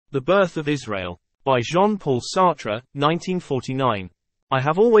The Birth of Israel. By Jean-Paul Sartre, 1949. I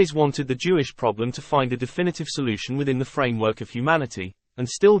have always wanted the Jewish problem to find a definitive solution within the framework of humanity, and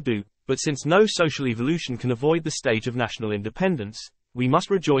still do, but since no social evolution can avoid the stage of national independence, we must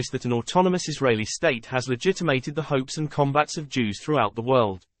rejoice that an autonomous Israeli state has legitimated the hopes and combats of Jews throughout the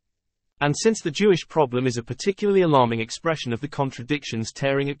world. And since the Jewish problem is a particularly alarming expression of the contradictions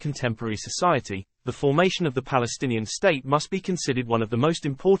tearing at contemporary society, the formation of the Palestinian state must be considered one of the most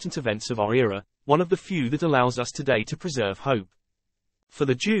important events of our era, one of the few that allows us today to preserve hope. For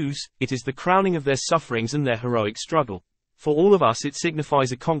the Jews, it is the crowning of their sufferings and their heroic struggle. For all of us it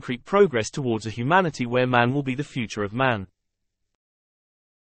signifies a concrete progress towards a humanity where man will be the future of man.